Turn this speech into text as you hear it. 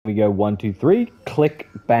We go 1, 2, 3, click,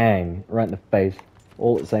 bang, right in the face,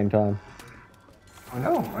 all at the same time. Oh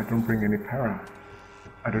no, I don't bring any para.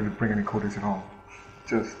 I don't bring any coatings at all.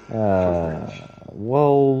 Just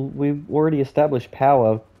well, we've already established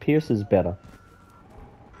power pierces better.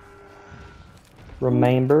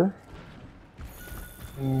 Remember?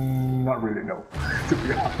 Not really, no. To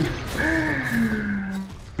be honest.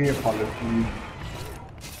 Me apologies.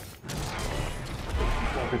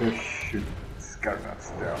 I'm gonna shoot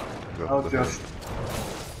Skynuts down. I'll just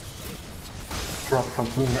drop some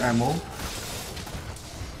plume ammo.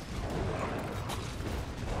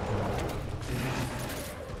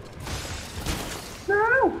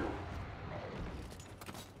 No!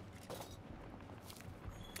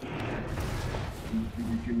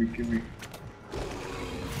 Give me.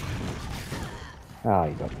 Ah,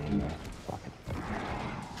 you got me in there. Fuck it.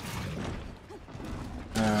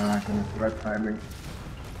 I can right timing.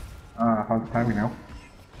 How's the timing now?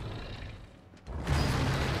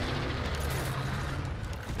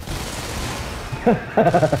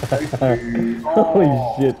 Holy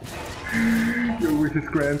shit. Your wish is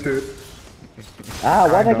granted. Ah,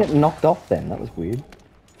 why'd I get knocked off then? That was weird.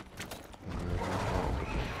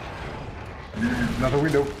 Another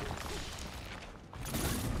window.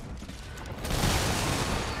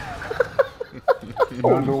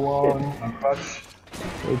 Another one. A clutch.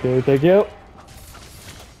 Okay, thank you.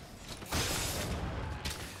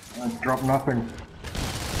 I dropped nothing.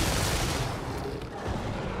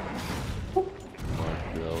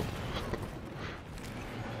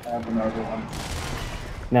 I have another one.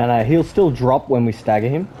 No, he'll still drop when we stagger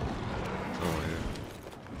him. Oh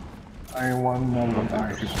yeah. I want more than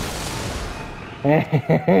that.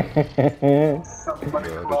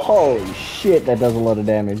 Holy shit, that does a lot of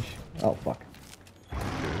damage. Oh fuck.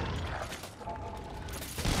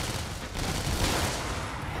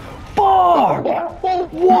 Fuck!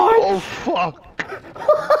 What? Oh fuck!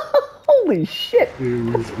 Holy shit!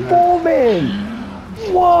 That's 4 men!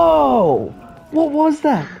 Whoa! What was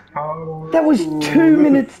that? That was 2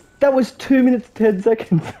 minutes. That was 2 minutes 10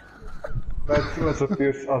 seconds. Let's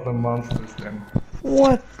abuse other monsters then.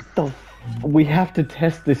 What the? We have to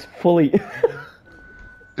test this fully.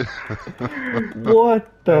 What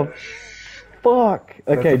the fuck?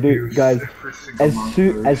 Okay, dude, guys.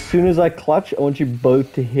 As soon as I clutch, I want you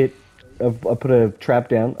both to hit. I put a trap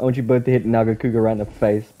down. I want you both to hit Nagakuga right in the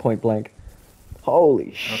face, point blank.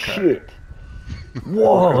 Holy shit!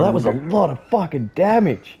 Whoa, that was a lot of fucking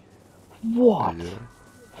damage. What?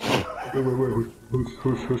 Wait.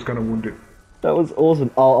 Who's gonna wound it? That was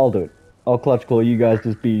awesome. I'll do it. I'll clutch claw. You guys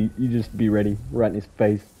just be ready, right in his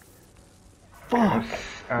face. Fuck.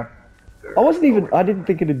 I wasn't even. I didn't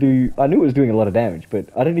think it'd do. I knew it was doing a lot of damage, but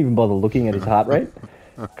I didn't even bother looking at his heart rate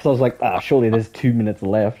because I was like, surely there's 2 minutes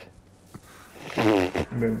left. I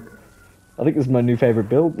think this is my new favorite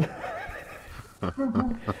build.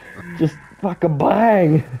 Just fucking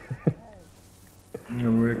bang.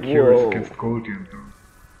 We're curious against Goldian though.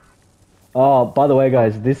 Oh, by the way,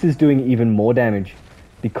 guys, this is doing even more damage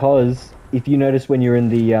because if you notice when you're in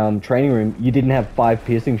the training room, you didn't have 5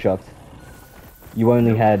 piercing shots. You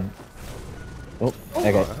only had. Oh,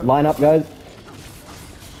 okay. Line up, guys.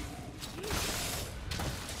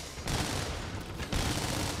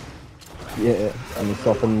 Yeah, let me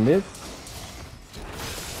soften this.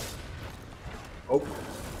 Oh.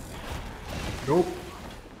 Nope.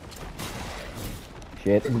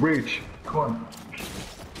 Shit. Reach. Come on.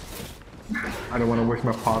 I don't want to waste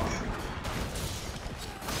my pots.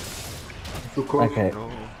 Too close. Okay. No,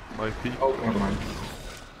 my feet. Oh, never mind.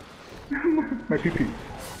 My PP.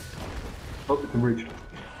 Oh, it's in reach.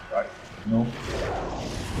 Right. No.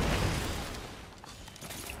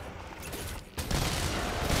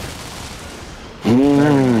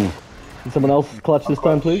 Can someone else clutch this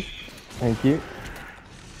time, please? Thank you.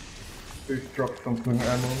 Please drop something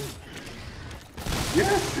ammo.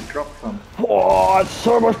 Yes, it dropped some. Oh, it's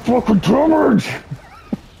so much fucking damage!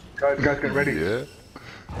 Guys, get ready. Yeah.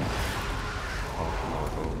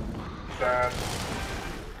 Sad.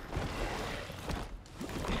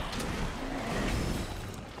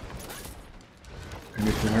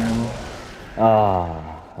 Anything ammo?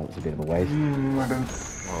 That was a bit of a waste. I don't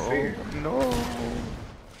see. No.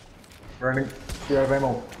 Running. Do you have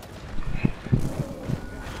ammo?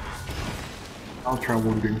 I'll try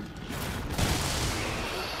wounding.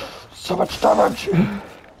 So much damage!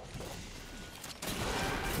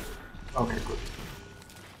 Okay, good.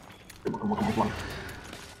 Come on.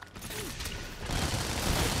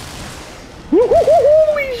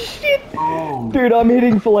 Holy shit! Oh. Dude, I'm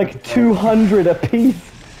hitting for like 200 a piece.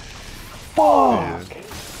 Fuck!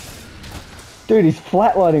 Dude, he's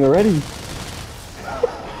flatlining already.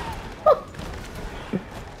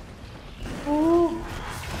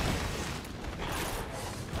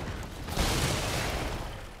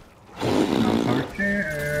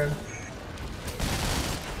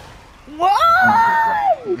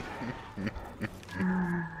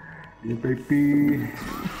 Yeah, baby.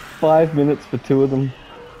 5 minutes for 2 of them.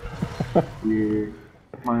 Yeah.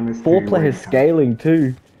 Minus 4 3 players wait time. scaling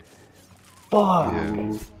too. Fuck.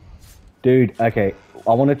 Yeah. Dude, okay.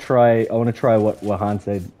 I want to try what Wahan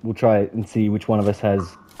said. We'll try and see which one of us has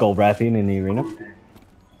Gold Rathian in the arena.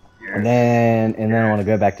 Yes. And then I want to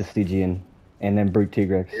go back to Stygian, and then Brute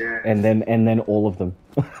Tigrex, Yes. and then all of them.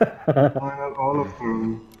 Why not all of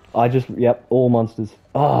them? Yep, all monsters.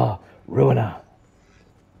 Ah, Ruiner.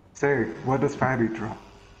 Say, what does Fatty drop?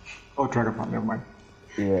 Oh, Dragapult, never mind.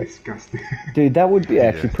 Yeah. Disgusting. Dude, that would be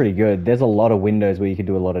actually Yeah. pretty good. There's a lot of windows where you could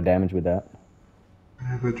do a lot of damage with that.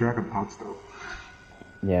 The Dragapult though.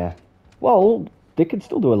 Yeah. Well, they could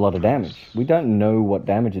still do a lot of damage. We don't know what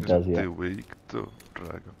damage it does Isn't yet. they weak to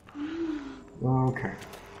dragon? Okay.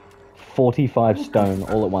 45 stone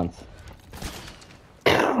all at once.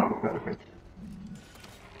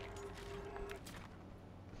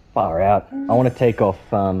 Far out. I want to take off,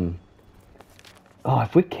 Oh,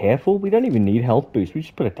 if we're careful, we don't even need health boost. We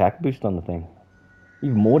just put attack boost on the thing.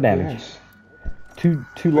 Even more damage. Yes. Two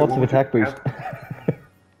lots of what attack would you boost.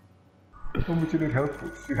 How much you need health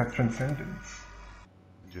boost? You have Transcendence.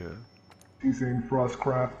 Yeah. Using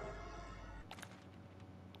Frostcraft.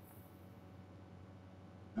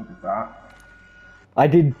 Look at that. I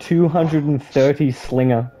did 230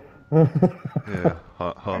 slinger. Yeah.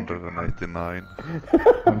 189.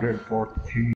 114.